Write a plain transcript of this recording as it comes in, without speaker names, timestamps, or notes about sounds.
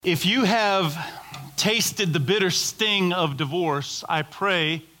If you have tasted the bitter sting of divorce, I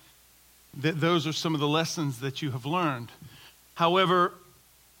pray that those are some of the lessons that you have learned. However,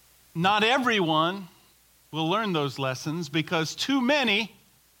 not everyone will learn those lessons because too many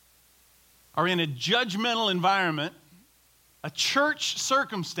are in a judgmental environment, a church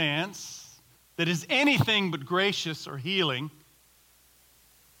circumstance that is anything but gracious or healing.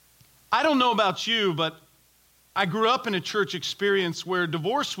 I don't know about you, but I grew up in a church experience where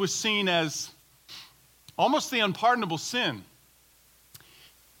divorce was seen as almost the unpardonable sin.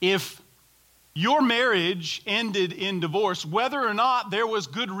 If your marriage ended in divorce, whether or not there was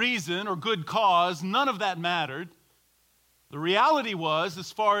good reason or good cause, none of that mattered. The reality was,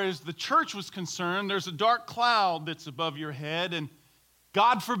 as far as the church was concerned, there's a dark cloud that's above your head, and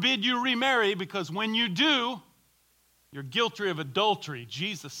God forbid you remarry, because when you do, you're guilty of adultery.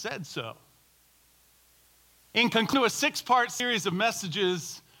 Jesus said so. In concluding a 6-part series of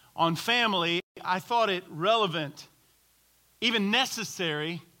messages on family, I thought it relevant, even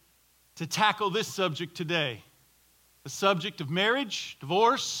necessary, to tackle this subject today. The subject of marriage,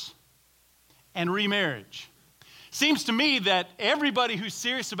 divorce, and remarriage. Seems to me that everybody who's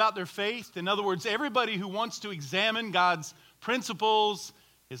serious about their faith, in other words, everybody who wants to examine God's principles,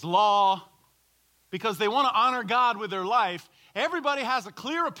 His law, because they want to honor God with their life, everybody has a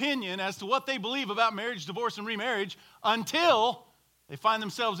clear opinion as to what they believe about marriage, divorce, and remarriage until they find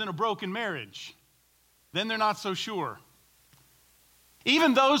themselves in a broken marriage. Then they're not so sure.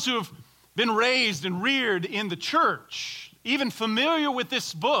 Even those who have been raised and reared in the church, even familiar with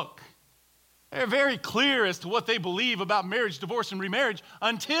this book, they're very clear as to what they believe about marriage, divorce, and remarriage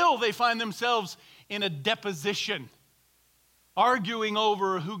until they find themselves in a deposition, arguing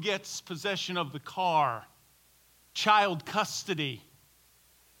over who gets possession of the car, child custody,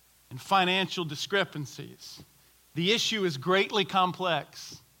 and financial discrepancies. The issue is greatly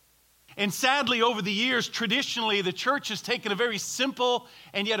complex. And sadly, over the years, traditionally, the church has taken a very simple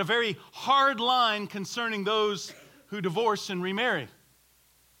and yet a very hard line concerning those who divorce and remarry.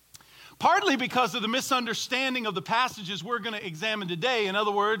 Partly because of the misunderstanding of the passages we're going to examine today. In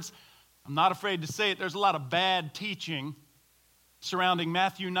other words, I'm not afraid to say it, there's a lot of bad teaching surrounding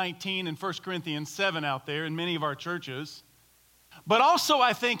Matthew 19 and 1 Corinthians 7 out there in many of our churches. But also,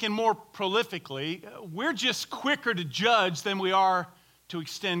 I think, and more prolifically, we're just quicker to judge than we are to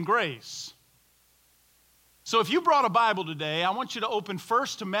extend grace. So if you brought a Bible today, I want you to open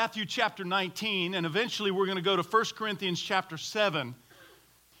first to Matthew chapter 19, and eventually we're going to go to 1 Corinthians chapter 7.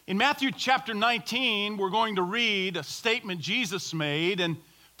 In Matthew chapter 19, we're going to read a statement Jesus made, and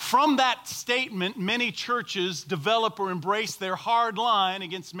from that statement, many churches develop or embrace their hard line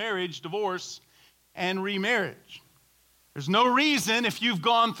against marriage, divorce, and remarriage. There's no reason, if you've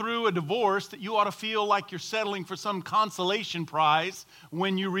gone through a divorce, that you ought to feel like you're settling for some consolation prize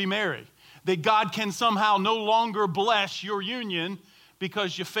when you remarry. That God can somehow no longer bless your union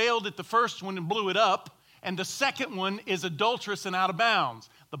because you failed at the first one and blew it up, and the second one is adulterous and out of bounds.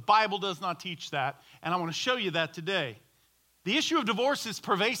 The Bible does not teach that, and I want to show you that today. The issue of divorce is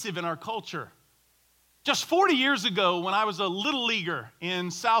pervasive in our culture. Just 40 years ago, when I was a little leaguer in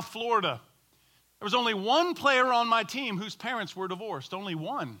South Florida, there was only one player on my team whose parents were divorced, only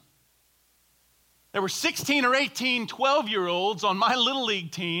one. There were 16 or 18 12-year-olds on my little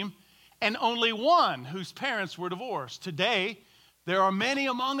league team, and only one whose parents were divorced. Today, there are many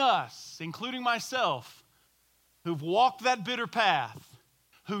among us, including myself, who've walked that bitter path,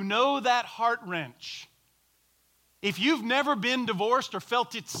 who know that heart wrench. If you've never been divorced or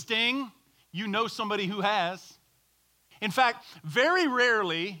felt its sting, you know somebody who has. In fact, very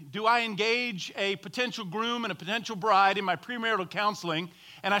rarely do I engage a potential groom and a potential bride in my premarital counseling,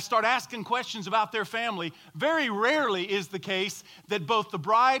 and I start asking questions about their family. Very rarely is the case that both the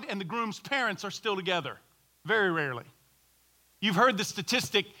bride and the groom's parents are still together. Very rarely. You've heard the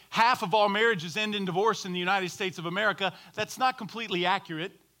statistic, half of all marriages end in divorce in the United States of America. That's not completely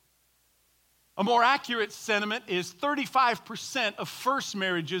accurate. A more accurate sentiment is 35% of first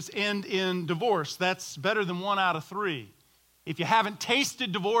marriages end in divorce. That's better than 1 out of 3. If you haven't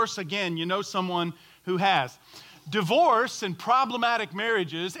tasted divorce, again, you know someone who has. Divorce and problematic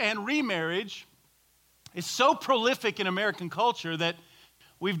marriages and remarriage is so prolific in American culture that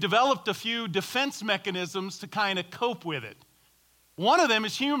we've developed a few defense mechanisms to kind of cope with it. One of them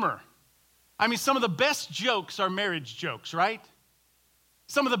is humor. I mean, some of the best jokes are marriage jokes, right?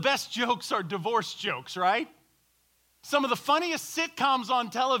 Some of the best jokes are divorce jokes, right? Some of the funniest sitcoms on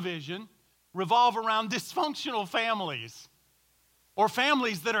television revolve around dysfunctional families or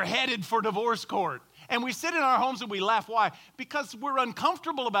families that are headed for divorce court. And we sit in our homes and we laugh. Why? Because we're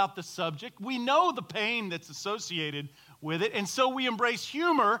uncomfortable about the subject. We know the pain that's associated with it, and so we embrace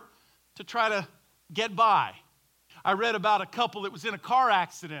humor to try to get by. I read about a couple that was in a car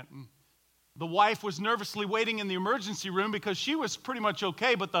accident, and the wife was nervously waiting in the emergency room because she was pretty much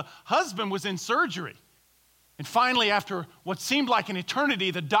okay, but the husband was in surgery. And finally, after what seemed like an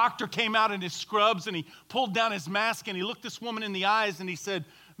eternity, the doctor came out in his scrubs and he pulled down his mask and he looked this woman in the eyes and he said,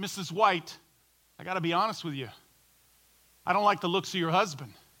 "Mrs. White, I got to be honest with you. I don't like the looks of your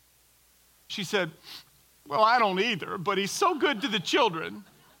husband." She said, "Well, I don't either, but he's so good to the children."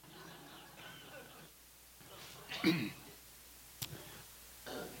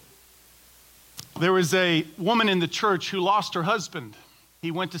 There was a woman in the church who lost her husband. He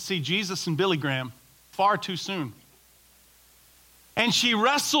went to see Jesus and Billy Graham far too soon. And she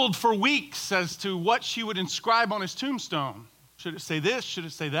wrestled for weeks as to what she would inscribe on his tombstone. Should it say this? Should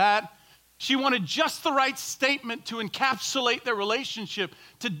it say that? She wanted just the right statement to encapsulate their relationship,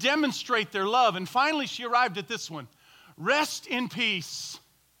 to demonstrate their love. And finally, she arrived at this one: "Rest in peace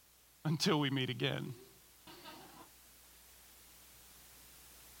until we meet again."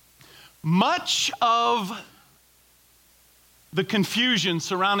 Much of the confusion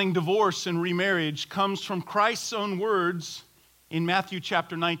surrounding divorce and remarriage comes from Christ's own words in Matthew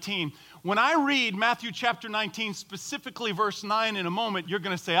chapter 19. When I read Matthew chapter 19, specifically verse 9 in a moment, you're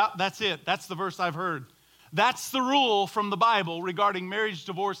going to say, that's it. That's the verse I've heard. That's the rule from the Bible regarding marriage,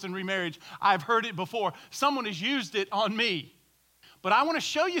 divorce, and remarriage. I've heard it before. Someone has used it on me. But I want to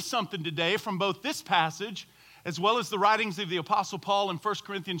show you something today from both this passage as well as the writings of the Apostle Paul in 1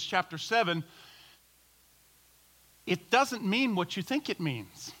 Corinthians chapter 7. It doesn't mean what you think it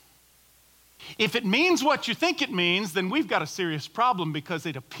means. If it means what you think it means, then we've got a serious problem, because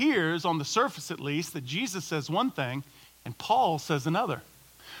it appears, on the surface at least, that Jesus says one thing and Paul says another.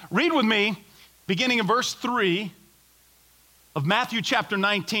 Read with me, beginning in verse 3 of Matthew chapter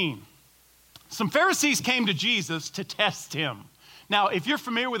 19. Some Pharisees came to Jesus to test him. Now, if you're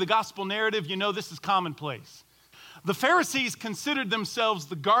familiar with the gospel narrative, you know this is commonplace. The Pharisees considered themselves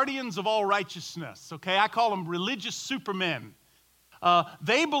the guardians of all righteousness, okay? I call them religious supermen.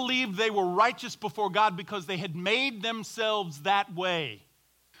 They believed they were righteous before God because they had made themselves that way.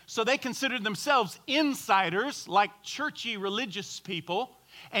 So they considered themselves insiders, like churchy religious people,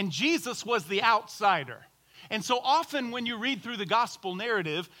 and Jesus was the outsider. And so often when you read through the gospel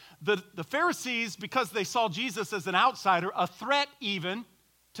narrative, the Pharisees, because they saw Jesus as an outsider, a threat even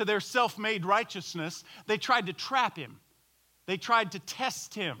to their self-made righteousness, they tried to trap him. They tried to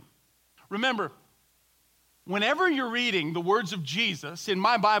test him. Remember, whenever you're reading the words of Jesus, in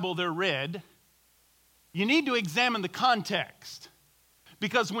my Bible they're read, you need to examine the context.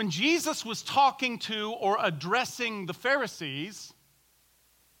 Because when Jesus was talking to or addressing the Pharisees,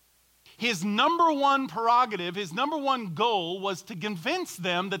 his number one prerogative, his number one goal was to convince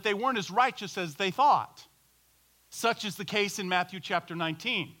them that they weren't as righteous as they thought. Such is the case in Matthew chapter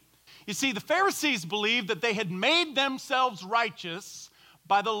 19. You see, the Pharisees believed that they had made themselves righteous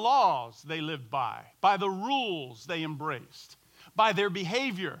by the laws they lived by the rules they embraced, by their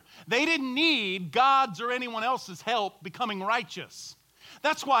behavior. They didn't need God's or anyone else's help becoming righteous.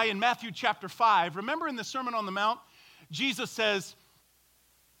 That's why in Matthew chapter 5, remember in the Sermon on the Mount, Jesus says,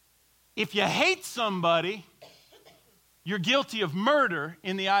 if you hate somebody, you're guilty of murder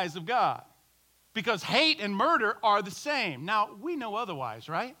in the eyes of God. Because hate and murder are the same. Now, we know otherwise,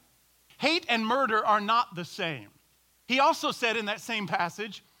 right? Hate and murder are not the same. He also said in that same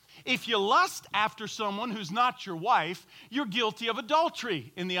passage, if you lust after someone who's not your wife, you're guilty of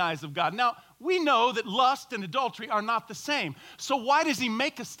adultery in the eyes of God. Now, we know that lust and adultery are not the same. So why does he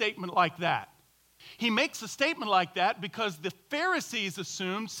make a statement like that? He makes a statement like that because the Pharisees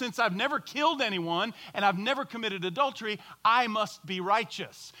assumed, since I've never killed anyone and I've never committed adultery, I must be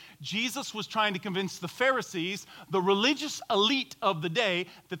righteous. Jesus was trying to convince the Pharisees, the religious elite of the day,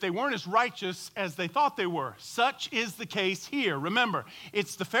 that they weren't as righteous as they thought they were. Such is the case here. Remember,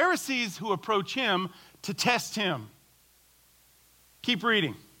 it's the Pharisees who approach him to test him. Keep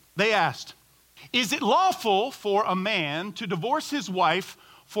reading. They asked, is it lawful for a man to divorce his wife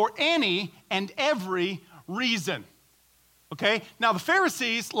for any and every reason? Okay? Now, the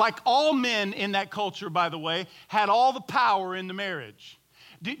Pharisees, like all men in that culture, by the way, had all the power in the marriage.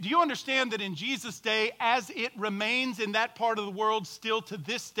 Do you understand that in Jesus' day, as it remains in that part of the world still to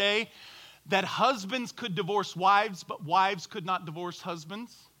this day, that husbands could divorce wives, but wives could not divorce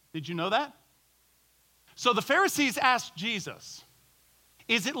husbands? Did you know that? So the Pharisees asked Jesus,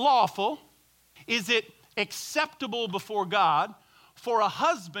 is it lawful, is it acceptable before God for a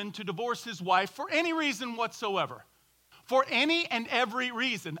husband to divorce his wife for any reason whatsoever? For any and every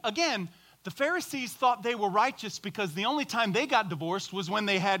reason. Again, the Pharisees thought they were righteous because the only time they got divorced was when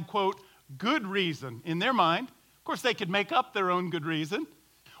they had, quote, good reason in their mind, Of course, they could make up their own good reason.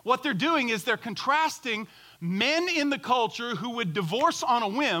 What they're doing is they're contrasting men in the culture who would divorce on a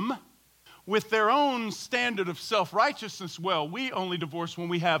whim with their own standard of self-righteousness. Well, we only divorce when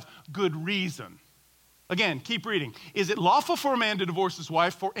we have good reason. Again, keep reading. Is it lawful for a man to divorce his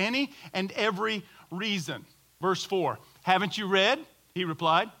wife for any and every reason? Verse 4, haven't you read, he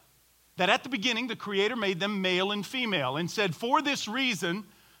replied, that at the beginning the Creator made them male and female and said, for this reason,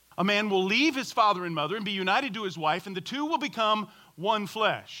 a man will leave his father and mother and be united to his wife, and the two will become one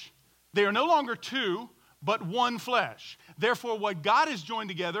flesh. They are no longer two, but one flesh. Therefore, what God has joined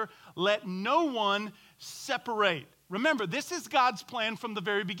together, let no one separate. Remember, this is God's plan from the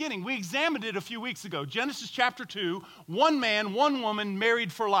very beginning. We examined it a few weeks ago. Genesis chapter 2, one man, one woman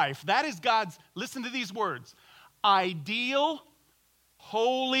married for life. That is God's, listen to these words, ideal,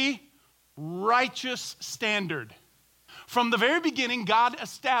 holy, righteous standard. From the very beginning, God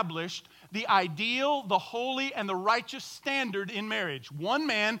established the ideal, the holy, and the righteous standard in marriage. One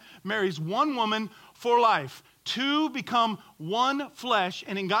man marries one woman for life. Two become one flesh,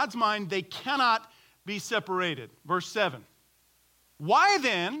 and in God's mind, they cannot be separated. Verse 7. Why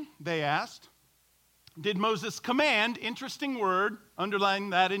then, they asked, did Moses command, interesting word,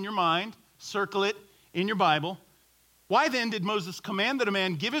 underline that in your mind, circle it in your Bible. Why then did Moses command that a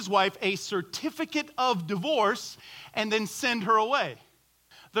man give his wife a certificate of divorce and then send her away?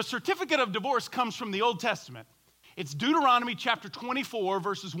 The certificate of divorce comes from the Old Testament. It's Deuteronomy chapter 24,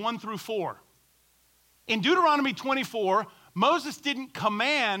 verses 1 through 4. In Deuteronomy 24, Moses didn't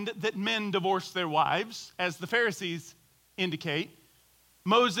command that men divorce their wives, as the Pharisees indicate.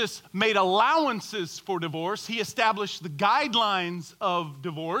 Moses made allowances for divorce. He established the guidelines of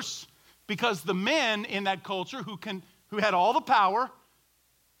divorce because the men in that culture who had all the power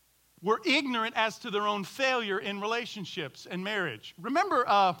were ignorant as to their own failure in relationships and marriage. Remember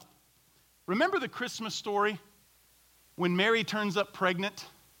the Christmas story when Mary turns up pregnant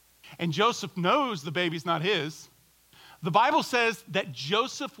and Joseph knows the baby's not his? The Bible says that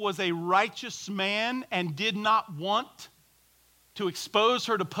Joseph was a righteous man and did not want to expose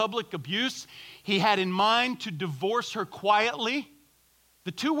her to public abuse. He had in mind to divorce her quietly.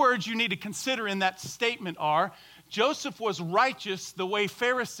 The two words you need to consider in that statement are, Joseph was righteous the way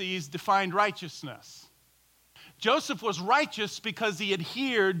Pharisees defined righteousness. Joseph was righteous because he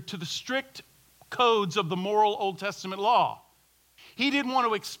adhered to the strict codes of the moral Old Testament law. He didn't want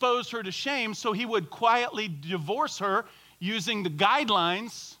to expose her to shame, so he would quietly divorce her using the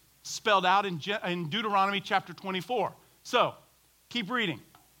guidelines spelled out in Deuteronomy chapter 24. So, keep reading.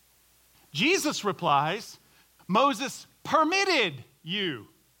 Jesus replies, Moses permitted you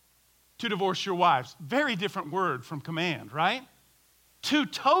to divorce your wives. Very different word from command, right? Two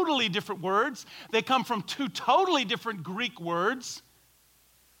totally different words. They come from two totally different Greek words.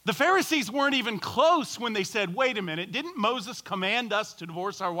 The Pharisees weren't even close when they said, wait a minute, didn't Moses command us to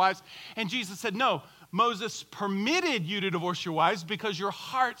divorce our wives? And Jesus said, no, Moses permitted you to divorce your wives because your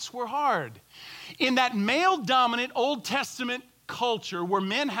hearts were hard. In that male-dominant Old Testament culture where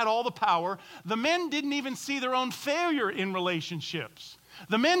men had all the power, the men didn't even see their own failure in relationships.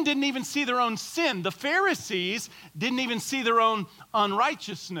 The men didn't even see their own sin. The Pharisees didn't even see their own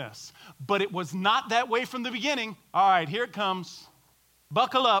unrighteousness. But it was not that way from the beginning. All right, here it comes.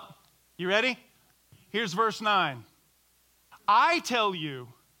 Buckle up. You ready? Here's verse 9. I tell you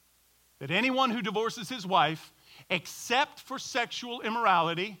that anyone who divorces his wife, except for sexual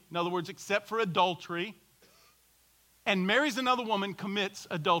immorality, in other words, except for adultery, and marries another woman, commits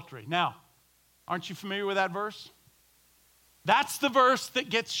adultery. Now, aren't you familiar with that verse? That's the verse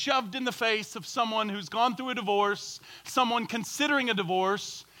that gets shoved in the face of someone who's gone through a divorce, someone considering a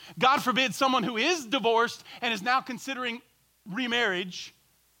divorce, God forbid, someone who is divorced and is now considering remarriage.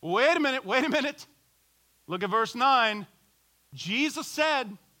 Wait a minute. Look at verse 9. Jesus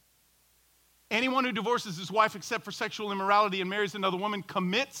said, anyone who divorces his wife except for sexual immorality and marries another woman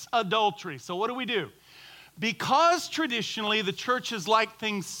commits adultery. So what do? Because traditionally the church has liked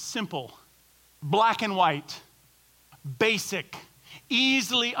things simple, black and white, basic,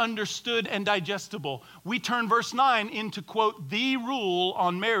 easily understood and digestible, we turn verse 9 into, quote, the rule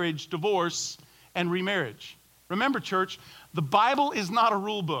on marriage, divorce, and remarriage. Remember, church, the Bible is not a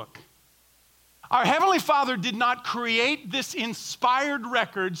rule book. Our Heavenly Father did not create this inspired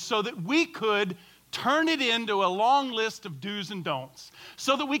record so that we could turn it into a long list of do's and don'ts,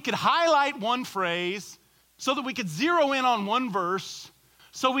 so that we could highlight one phrase, so that we could zero in on one verse,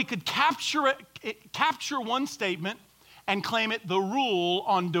 so we could capture one statement and claim it the rule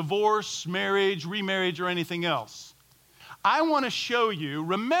on divorce, marriage, remarriage, or anything else. I want to show you,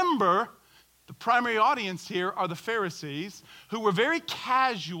 remember, the primary audience here are the Pharisees, who were very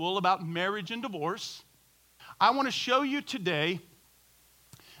casual about marriage and divorce. I want to show you today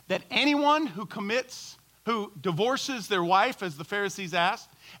that anyone who divorces their wife, as the Pharisees asked,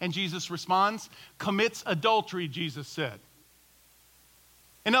 and Jesus responds, commits adultery, Jesus said.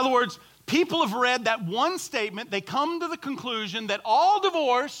 In other words, people have read that one statement, they come to the conclusion that all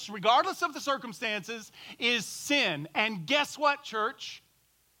divorce, regardless of the circumstances, is sin. And guess what, church?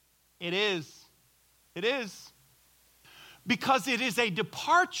 It is. It is. Because it is a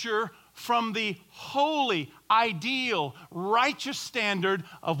departure from the holy, ideal, righteous standard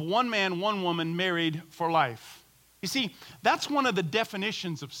of one man, one woman married for life. You see, that's one of the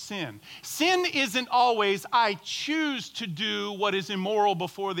definitions of sin. Sin isn't always, I choose to do what is immoral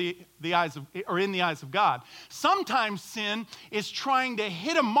before the eyes of, or in the eyes of God. Sometimes sin is trying to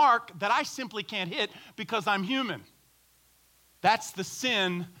hit a mark that I simply can't hit because I'm human. That's the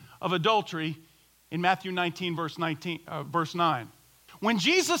sin of adultery in Matthew 19, verse 9. When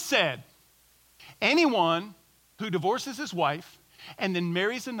Jesus said, anyone who divorces his wife and then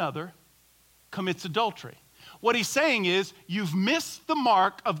marries another commits adultery. What he's saying is, you've missed the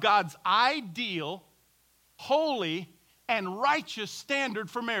mark of God's ideal, holy, and righteous standard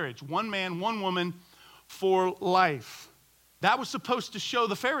for marriage. One man, one woman for life. That was supposed to show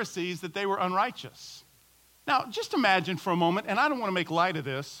the Pharisees that they were unrighteous. Now, just imagine for a moment, and I don't want to make light of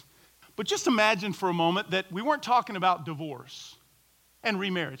this, but just imagine for a moment that we weren't talking about divorce and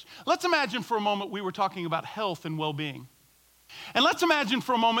remarriage. Let's imagine for a moment we were talking about health and well-being. And let's imagine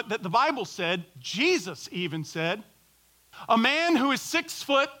for a moment that the Bible said, Jesus even said, a man who is 6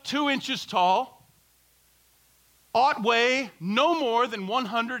 foot 2 inches tall ought weigh no more than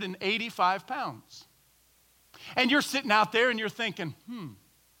 185 pounds. And you're sitting out there and you're thinking,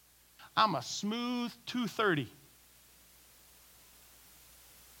 I'm a smooth 230.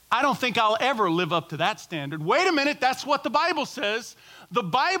 I don't think I'll ever live up to that standard. Wait a minute, that's what the Bible says. The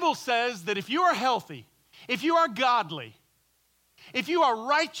Bible says that if you are healthy, if you are godly, if you are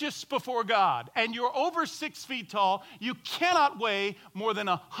righteous before God and you're over 6 feet tall, you cannot weigh more than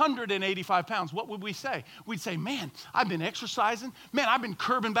 185 pounds. What would we say? We'd say, man, I've been exercising. Man, I've been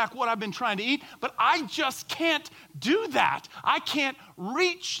curbing back what I've been trying to eat, but I just can't do that. I can't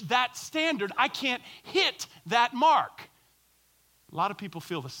reach that standard. I can't hit that mark. A lot of people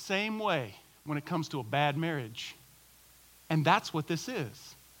feel the same way when it comes to a bad marriage. And that's what this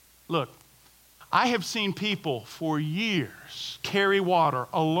is. Look, I have seen people for years carry water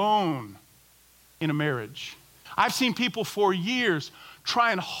alone in a marriage. I've seen people for years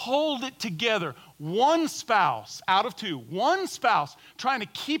try and hold it together. One spouse out of two, one spouse trying to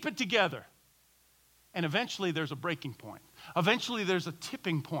keep it together. And eventually there's a breaking point. Eventually there's a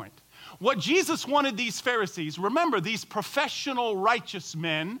tipping point. What Jesus wanted these Pharisees, remember these professional righteous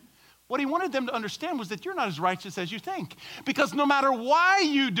men, what he wanted them to understand was that you're not as righteous as you think. Because no matter why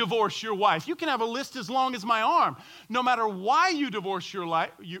you divorce your wife, you can have a list as long as my arm. No matter why you divorce your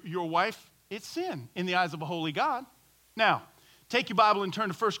wife, it's sin in the eyes of a holy God. Now, take your Bible and turn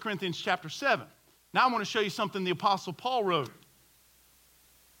to 1 Corinthians chapter 7. Now I want to show you something the Apostle Paul wrote.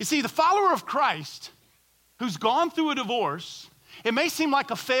 You see, the follower of Christ who's gone through a divorce, it may seem like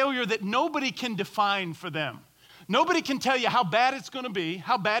a failure that nobody can define for them. Nobody can tell you how bad it's going to be,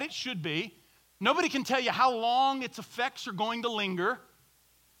 how bad it should be. Nobody can tell you how long its effects are going to linger.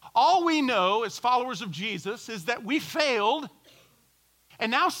 All we know as followers of Jesus is that we failed,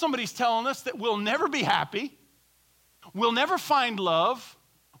 and now somebody's telling us that we'll never be happy, we'll never find love,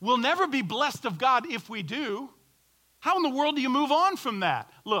 we'll never be blessed of God if we do. How in the world do you move on from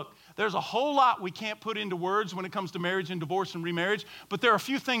that? Look, there's a whole lot we can't put into words when it comes to marriage and divorce and remarriage, but there are a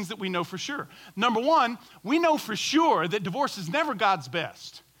few things that we know for sure. Number one, we know for sure that divorce is never God's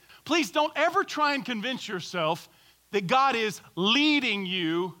best. Please don't ever try and convince yourself that God is leading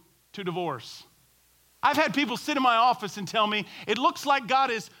you to divorce. I've had people sit in my office and tell me, it looks like God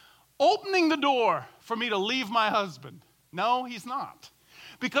is opening the door for me to leave my husband. No, he's not.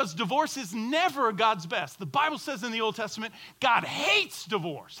 Because divorce is never God's best. The Bible says in the Old Testament, God hates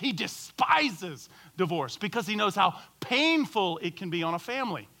divorce. He despises divorce because he knows how painful it can be on a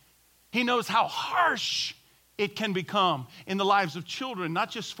family. He knows how harsh it can become in the lives of children, not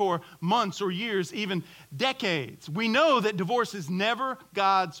just for months or years, even decades. We know that divorce is never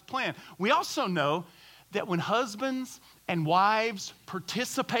God's plan. We also know that when husbands and wives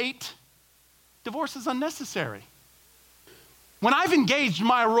participate, divorce is unnecessary. When I've engaged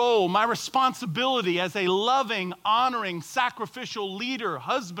my role, my responsibility as a loving, honoring, sacrificial leader,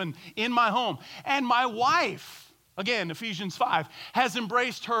 husband in my home, and my wife, again, Ephesians 5, has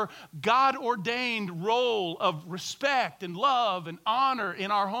embraced her God-ordained role of respect and love and honor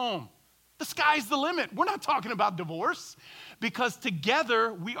in our home, the sky's the limit. We're not talking about divorce because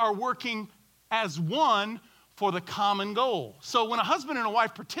together we are working as one for the common goal. So when a husband and a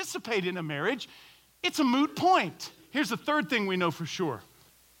wife participate in a marriage, it's a moot point. Here's the third thing we know for sure.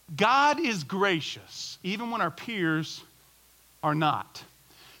 God is gracious, even when our peers are not.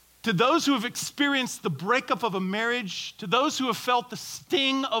 To those who have experienced the breakup of a marriage, to those who have felt the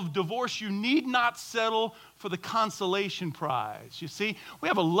sting of divorce, you need not settle for the consolation prize. You see, we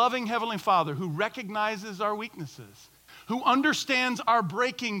have a loving Heavenly Father who recognizes our weaknesses, who understands our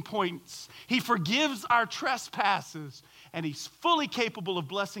breaking points. He forgives our trespasses, and He's fully capable of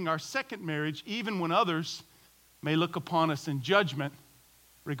blessing our second marriage, even when others may look upon us in judgment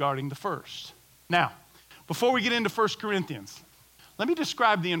regarding the first. Now, before we get into 1 Corinthians, let me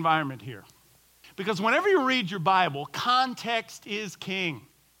describe the environment here. Because whenever you read your Bible, context is king.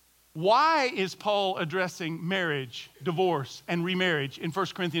 Why is Paul addressing marriage, divorce, and remarriage in 1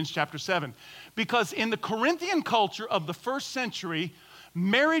 Corinthians chapter 7? Because in the Corinthian culture of the first century,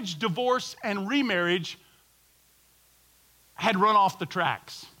 marriage, divorce, and remarriage had run off the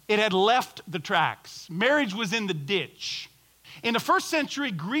tracks. It had left the tracks. Marriage was in the ditch. In the first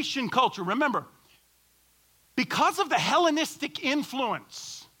century Grecian culture, remember, because of the Hellenistic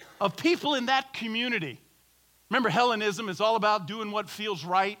influence of people in that community, remember, Hellenism is all about doing what feels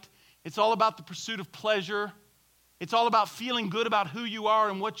right. It's all about the pursuit of pleasure. It's all about feeling good about who you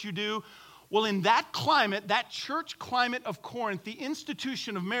are and what you do. Well, in that climate, that church climate of Corinth, the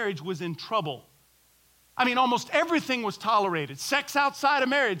institution of marriage was in trouble. I mean, almost everything was tolerated. Sex outside of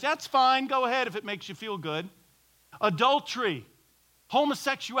marriage, that's fine. Go ahead if it makes you feel good. Adultery,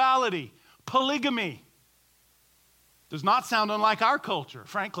 homosexuality, polygamy. Does not sound unlike our culture,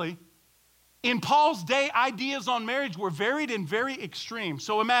 frankly. In Paul's day, ideas on marriage were varied and very extreme.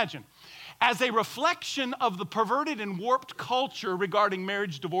 So imagine, as a reflection of the perverted and warped culture regarding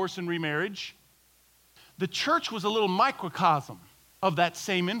marriage, divorce, and remarriage, the church was a little microcosm of that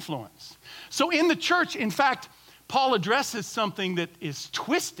same influence. So in the church, in fact, Paul addresses something that is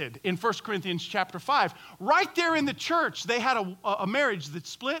twisted in 1 Corinthians chapter 5. Right there in the church, they had a marriage that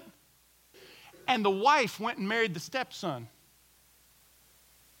split, and the wife went and married the stepson.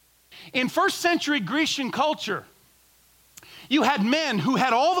 In first century Grecian culture, you had men who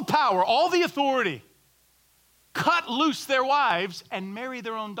had all the power, all the authority, cut loose their wives and marry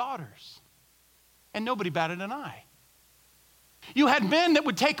their own daughters. And nobody batted an eye. You had men that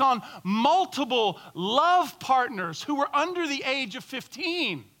would take on multiple love partners who were under the age of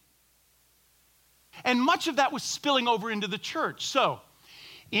 15. And much of that was spilling over into the church. So,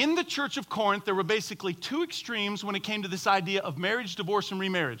 in the church of Corinth, there were basically two extremes when it came to this idea of marriage, divorce, and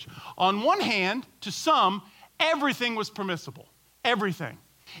remarriage. On one hand, to some, everything was permissible. Everything.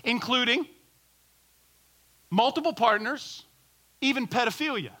 Including multiple partners, even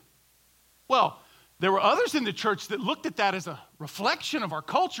pedophilia. Well, there were others in the church that looked at that as a reflection of our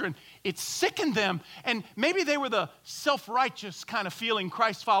culture, and it sickened them. And maybe they were the self-righteous kind of feeling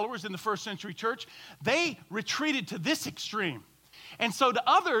Christ followers in the first century church. They retreated to this extreme. And so to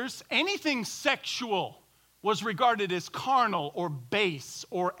others, anything sexual was regarded as carnal or base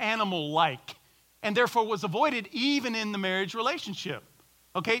or animal-like, and therefore was avoided even in the marriage relationship.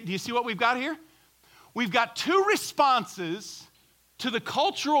 Okay, do you see what we've got here? We've got two responses to the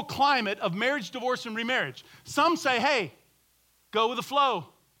cultural climate of marriage, divorce, and remarriage. Some say, hey, go with the flow.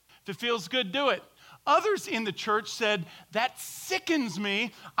 If it feels good, do it. Others in the church said, that sickens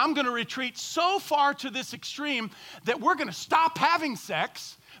me. I'm going to retreat so far to this extreme that we're going to stop having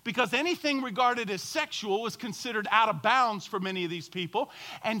sex, because anything regarded as sexual was considered out of bounds for many of these people.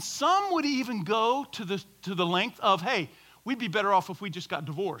 And some would even go to the length of, hey, we'd be better off if we just got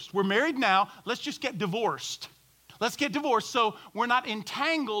divorced. We're married now. Let's just get divorced. Let's get divorced so we're not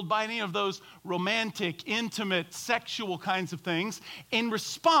entangled by any of those romantic, intimate, sexual kinds of things in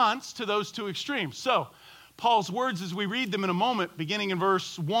response to those two extremes. So Paul's words, as we read them in a moment, beginning in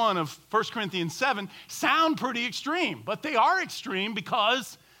verse 1 of 1 Corinthians 7, sound pretty extreme. But they are extreme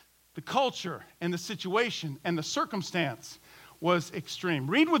because the culture and the situation and the circumstance was extreme.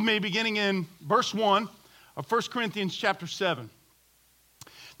 Read with me beginning in verse 1 of 1 Corinthians chapter 7.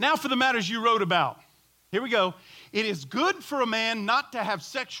 Now for the matters you wrote about. Here we go. It is good for a man not to have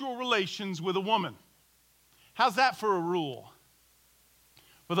sexual relations with a woman. How's that for a rule?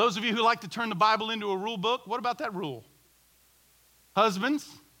 For those of you who like to turn the Bible into a rule book, what about that rule? Husbands?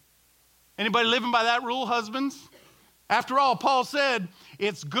 Anybody living by that rule, husbands? After all, Paul said,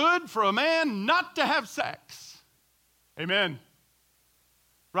 it's good for a man not to have sex. Amen.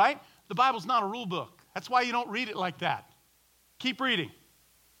 Right? The Bible's not a rule book. That's why you don't read it like that. Keep reading.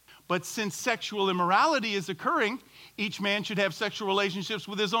 But since sexual immorality is occurring, each man should have sexual relationships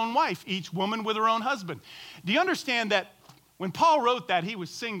with his own wife, each woman with her own husband. Do you understand that when Paul wrote that, he was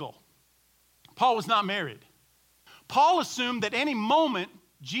single? Paul was not married. Paul assumed that any moment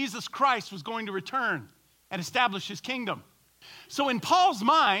Jesus Christ was going to return and establish his kingdom. So in Paul's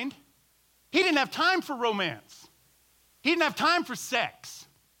mind, he didn't have time for romance. He didn't have time for sex.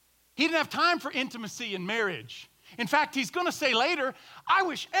 He didn't have time for intimacy and marriage. In fact, he's going to say later, I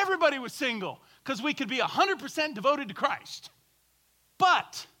wish everybody was single because we could be 100% devoted to Christ.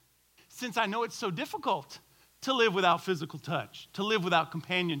 But since I know it's so difficult to live without physical touch, to live without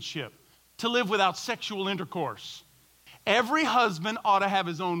companionship, to live without sexual intercourse, every husband ought to have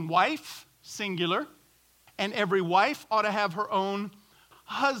his own wife, singular, and every wife ought to have her own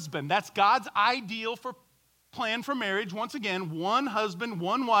husband. That's God's ideal for plan for marriage. Once again, one husband,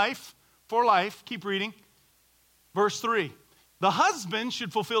 one wife for life. Keep reading. Verse 3. The husband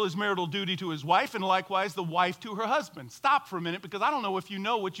should fulfill his marital duty to his wife, and likewise the wife to her husband. Stop for a minute, because I don't know if you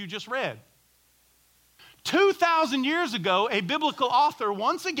know what you just read. 2,000 years ago, a biblical author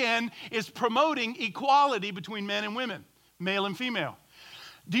once again is promoting equality between men and women, male and female.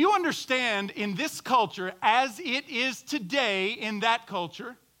 Do you understand, in this culture, as it is today in that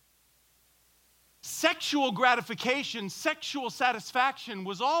culture, sexual gratification, sexual satisfaction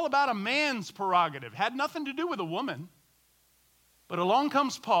was all about a man's prerogative, had nothing to do with a woman. But along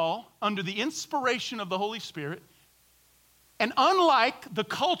comes Paul under the inspiration of the Holy Spirit, and unlike the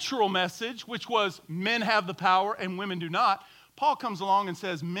cultural message, which was men have the power and women do not, Paul comes along and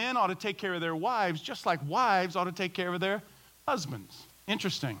says men ought to take care of their wives just like wives ought to take care of their husbands.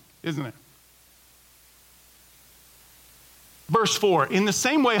 Interesting, isn't it? Verse 4, in the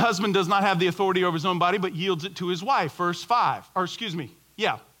same way, husband does not have the authority over his own body, but yields it to his wife. Verse 5.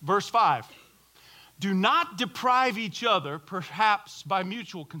 Do not deprive each other, perhaps by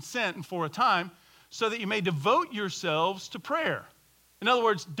mutual consent and for a time, so that you may devote yourselves to prayer. In other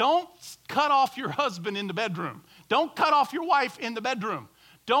words, don't cut off your husband in the bedroom. Don't cut off your wife in the bedroom.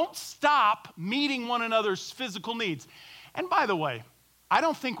 Don't stop meeting one another's physical needs. And by the way, I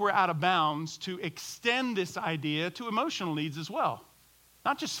don't think we're out of bounds to extend this idea to emotional needs as well.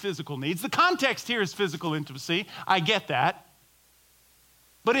 Not just physical needs. The context here is physical intimacy. I get that.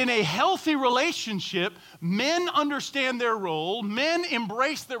 But in a healthy relationship, men understand their role, men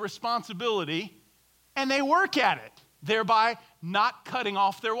embrace their responsibility, and they work at it, thereby not cutting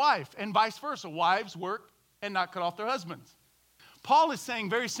off their wife, and vice versa. Wives work and not cut off their husbands. Paul is saying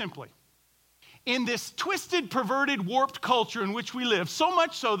very simply, in this twisted, perverted, warped culture in which we live, so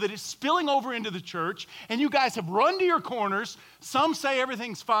much so that it's spilling over into the church, and you guys have run to your corners. Some say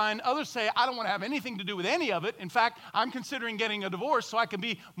everything's fine. Others say, I don't want to have anything to do with any of it. In fact, I'm considering getting a divorce so I can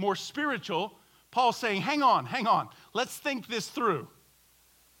be more spiritual. Paul's saying, hang on. Let's think this through.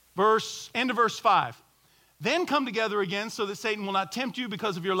 End of verse 5. Then come together again so that Satan will not tempt you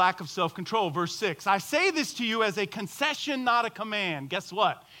because of your lack of self-control. Verse 6. I say this to you as a concession, not a command. Guess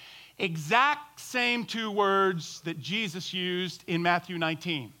what? Exact same two words that Jesus used in Matthew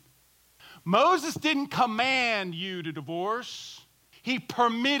 19. Moses didn't command you to divorce. He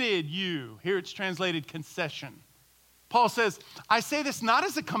permitted you. Here it's translated concession. Paul says, I say this not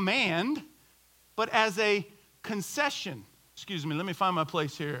as a command, but as a concession. Excuse me, let me find my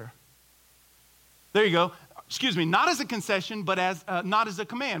place here. There you go. Excuse me, not as a concession, but not as a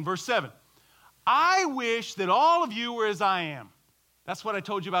command. Verse 7. I wish that all of you were as I am. That's what I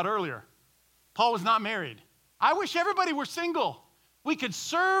told you about earlier. Paul was not married. I wish everybody were single. We could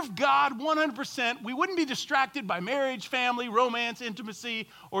serve God 100%. We wouldn't be distracted by marriage, family, romance, intimacy,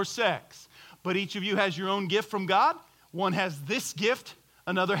 or sex. But each of you has your own gift from God. One has this gift,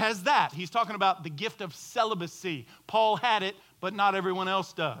 another has that. He's talking about the gift of celibacy. Paul had it, but not everyone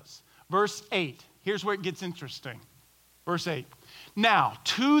else does. Verse 8. Here's where it gets interesting. Verse 8. Now,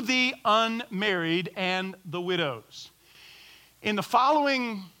 to the unmarried and the widows. In the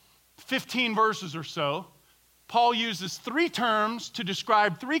following 15 verses or so, Paul uses three terms to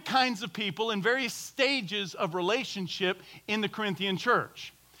describe three kinds of people in various stages of relationship in the Corinthian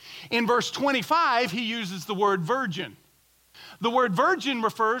church. In verse 25, he uses the word virgin. The word virgin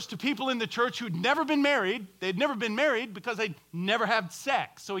refers to people in the church who'd never been married. They'd never been married because they'd never had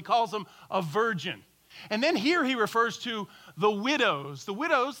sex. So he calls them a virgin. And then here he refers to the widows. The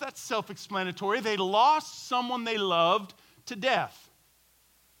widows, that's self-explanatory. They lost someone they loved to death.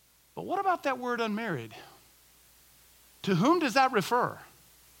 But what about that word unmarried? To whom does that refer?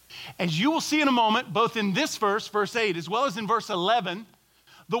 As you will see in a moment, both in this verse, verse 8, as well as in verse 11,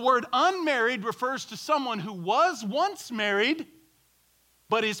 the word unmarried refers to someone who was once married,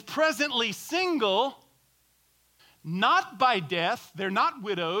 but is presently single, not by death, they're not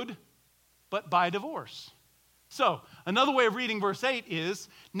widowed, but by divorce. So, another way of reading verse 8 is,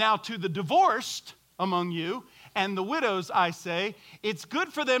 now to the divorced among you And the widows, I say, it's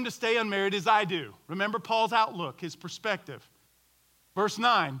good for them to stay unmarried as I do. Remember Paul's outlook, his perspective. Verse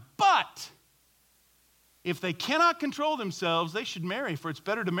 9, but if they cannot control themselves, they should marry, for it's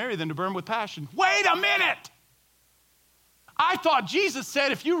better to marry than to burn with passion. Wait a minute! I thought Jesus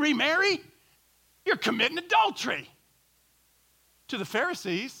said if you remarry, you're committing adultery. To the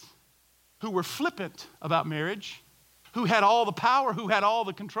Pharisees, who were flippant about marriage, who had all the power, who had all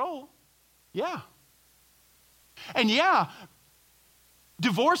the control, yeah. And yeah,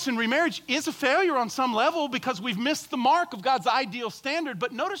 divorce and remarriage is a failure on some level because we've missed the mark of God's ideal standard.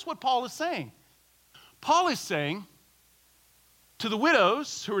 But notice what Paul is saying. Paul is saying to the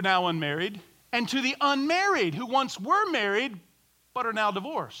widows who are now unmarried and to the unmarried who once were married but are now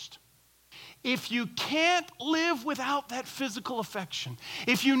divorced. If you can't live without that physical affection,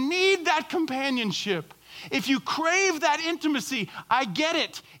 if you need that companionship, if you crave that intimacy, I get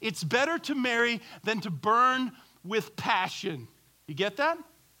it. It's better to marry than to burn with passion. You get that?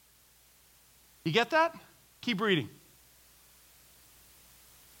 You get that? Keep reading.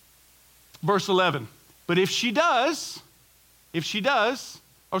 Verse 11. But if she does, verse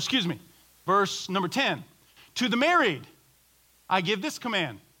number 10. To the married, I give this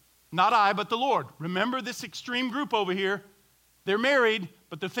command. Not I, but the Lord. Remember this extreme group over here. They're married,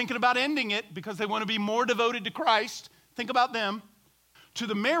 but they're thinking about ending it because they want to be more devoted to Christ. Think about them. To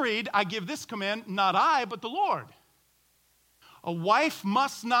the married, I give this command, not I, but the Lord. A wife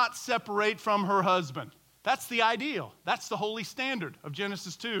must not separate from her husband. That's the ideal. That's the holy standard of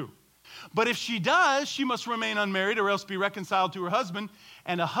Genesis 2. But if she does, she must remain unmarried or else be reconciled to her husband,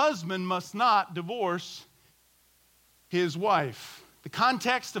 and a husband must not divorce his wife. The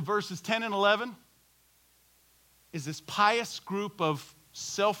context of verses 10 and 11 is this pious group of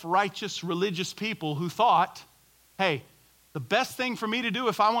self-righteous religious people who thought, hey, the best thing for me to do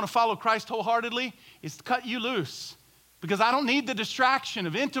if I want to follow Christ wholeheartedly is to cut you loose because I don't need the distraction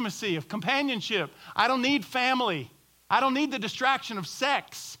of intimacy, of companionship. I don't need family. I don't need the distraction of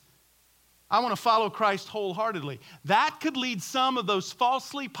sex. I want to follow Christ wholeheartedly. That could lead some of those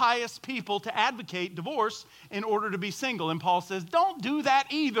falsely pious people to advocate divorce in order to be single. And Paul says, don't do that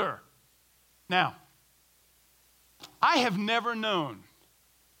either. Now, I have never known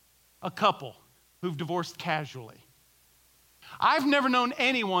a couple who've divorced casually. I've never known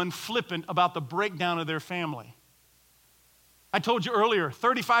anyone flippant about the breakdown of their family. I told you earlier,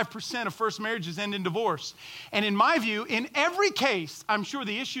 35% of first marriages end in divorce. And in my view, in every case, I'm sure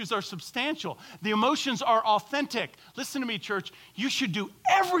the issues are substantial. The emotions are authentic. Listen to me, church. You should do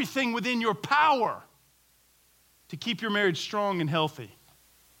everything within your power to keep your marriage strong and healthy.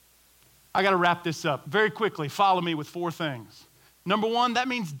 I got to wrap this up very quickly. Follow me with 4 things. Number 1, that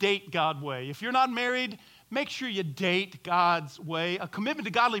means date God's way. If you're not married, make sure you date God's way. A commitment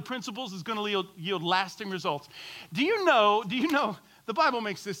to godly principles is going to yield lasting results. Do you know, the Bible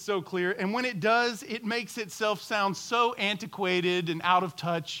makes this so clear, and when it does, it makes itself sound so antiquated and out of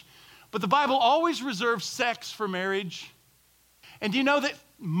touch. But the Bible always reserves sex for marriage. And do you know that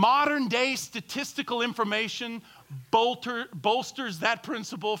modern day statistical information bolsters that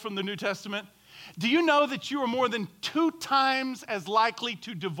principle from the New Testament? Do you know that you are more than 2 times as likely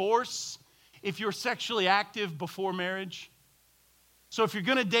to divorce if you're sexually active before marriage? So if you're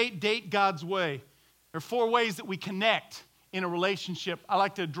going to date God's way. There are 4 ways that we connect in a relationship. I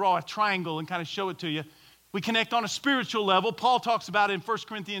like to draw a triangle and kind of show it to you. We connect on a spiritual level. Paul talks about it in 1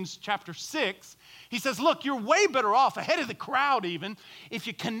 Corinthians chapter 6. He says, look, you're way better off, ahead of the crowd even, if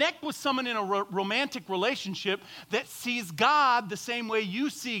you connect with someone in a romantic relationship that sees God the same way you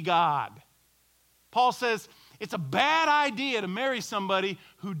see God. Paul says, it's a bad idea to marry somebody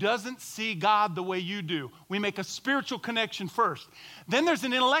who doesn't see God the way you do. We make a spiritual connection first. Then there's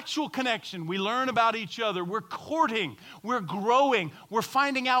an intellectual connection. We learn about each other. We're courting. We're growing. We're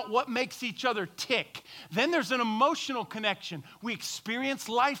finding out what makes each other tick. Then there's an emotional connection. We experience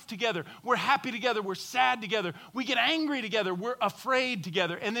life together. We're happy together. We're sad together. We get angry together. We're afraid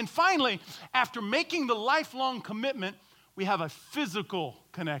together. And then finally, after making the lifelong commitment, we have a physical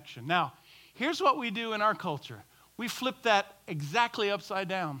connection. Now, here's what we do in our culture. We flip that exactly upside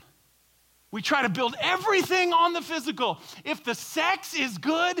down. We try to build everything on the physical. If the sex is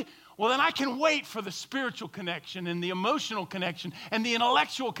good, well, then I can wait for the spiritual connection and the emotional connection and the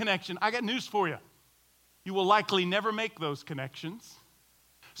intellectual connection. I got news for you. You will likely never make those connections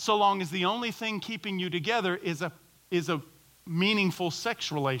so long as the only thing keeping you together is a meaningful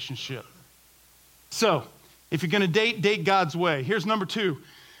sex relationship. So, if you're going to date God's way. Here's number 2.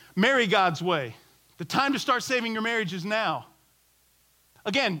 Marry God's way. The time to start saving your marriage is now.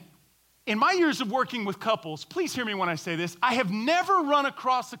 Again, in my years of working with couples, please hear me when I say this, I have never run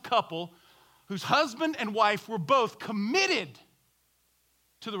across a couple whose husband and wife were both committed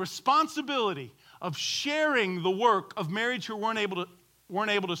to the responsibility of sharing the work of marriage who weren't able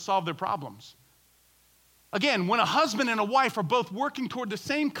to solve their problems. Again, when a husband and a wife are both working toward the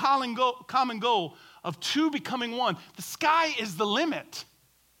same common goal of two becoming one, the sky is the limit.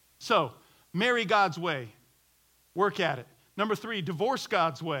 So, marry God's way. Work at it. Number 3, divorce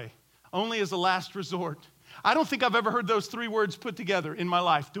God's way, only as a last resort. I don't think I've ever heard those 3 words put together in my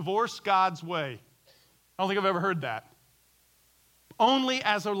life. Divorce God's way. I don't think I've ever heard that. Only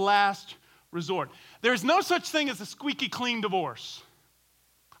as a last resort. There's no such thing as a squeaky clean divorce.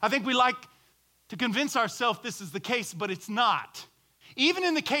 I think we like to convince ourselves this is the case, but it's not. Even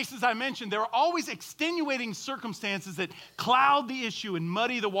in the cases I mentioned, there are always extenuating circumstances that cloud the issue and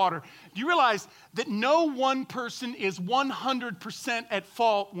muddy the water. Do you realize that no one person is 100% at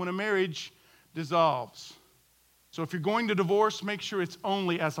fault when a marriage dissolves? So if you're going to divorce, make sure it's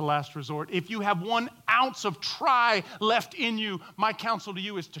only as a last resort. If you have 1 ounce of try left in you, my counsel to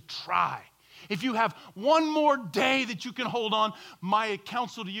you is to try. If you have 1 more day that you can hold on, my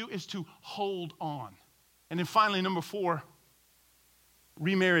counsel to you is to hold on. And then finally, number 4,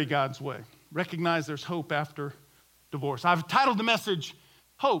 remarry God's way. Recognize there's hope after divorce. I've titled the message,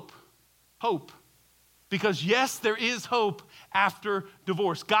 Hope. Hope. Because yes, there is hope after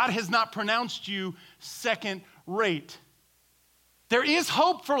divorce. God has not pronounced you second rate. There is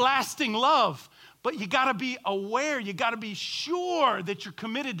hope for lasting love, but you got to be aware, you got to be sure that you're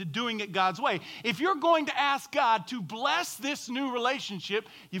committed to doing it God's way. If you're going to ask God to bless this new relationship,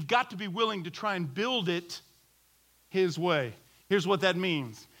 you've got to be willing to try and build it His way. Here's what that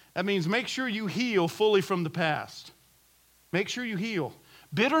means. That means make sure you heal fully from the past. Make sure you heal.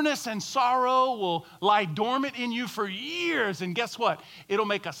 Bitterness and sorrow will lie dormant in you for years, and guess what? It'll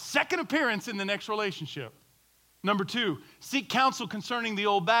make a second appearance in the next relationship. Number 2, seek counsel concerning the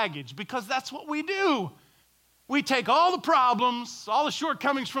old baggage, because that's what we do. We take all the problems, all the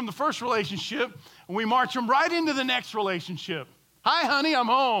shortcomings from the first relationship, and we march them right into the next relationship. Hi, honey, I'm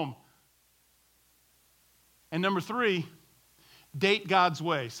home. And number 3, date God's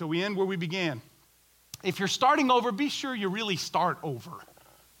way. So we end where we began. If you're starting over, be sure you really start over.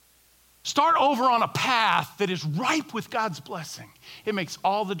 Start over on a path that is ripe with God's blessing. It makes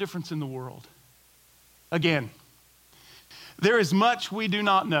all the difference in the world. Again, there is much we do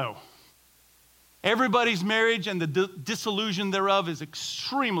not know. Everybody's marriage and the disillusion thereof is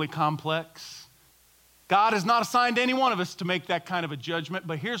extremely complex. God has not assigned any one of us to make that kind of a judgment,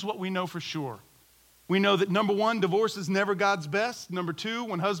 but here's what we know for sure. We know that number 1, divorce is never God's best. Number 2,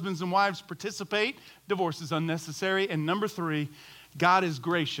 when husbands and wives participate, divorce is unnecessary. And number 3, God is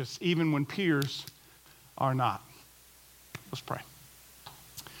gracious even when peers are not. Let's pray.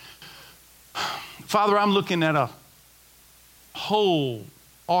 Father, I'm looking at a whole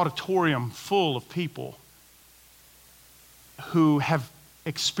auditorium full of people who have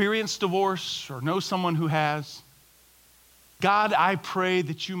experienced divorce or know someone who has. God, I pray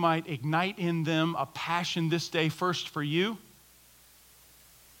that you might ignite in them a passion this day first for you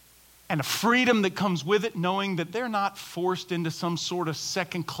and a freedom that comes with it, knowing that they're not forced into some sort of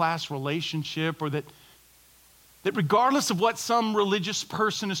second-class relationship, or that regardless of what some religious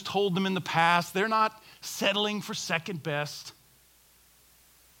person has told them in the past, they're not settling for second best.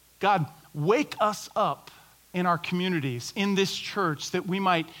 God, wake us up in our communities, in this church, that we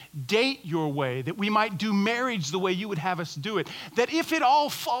might date your way, that we might do marriage the way you would have us do it, that if it all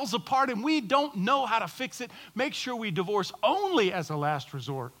falls apart and we don't know how to fix it, make sure we divorce only as a last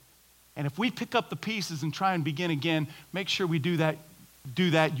resort. And if we pick up the pieces and try and begin again, make sure we do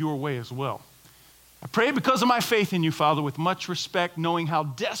that your way as well. I pray because of my faith in you, Father, with much respect, knowing how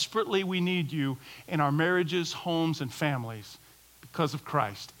desperately we need you in our marriages, homes, and families. Because of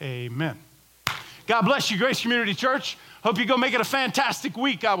Christ, amen. God bless you, Grace Community Church. Hope you go make it a fantastic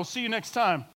week. I will see you next time.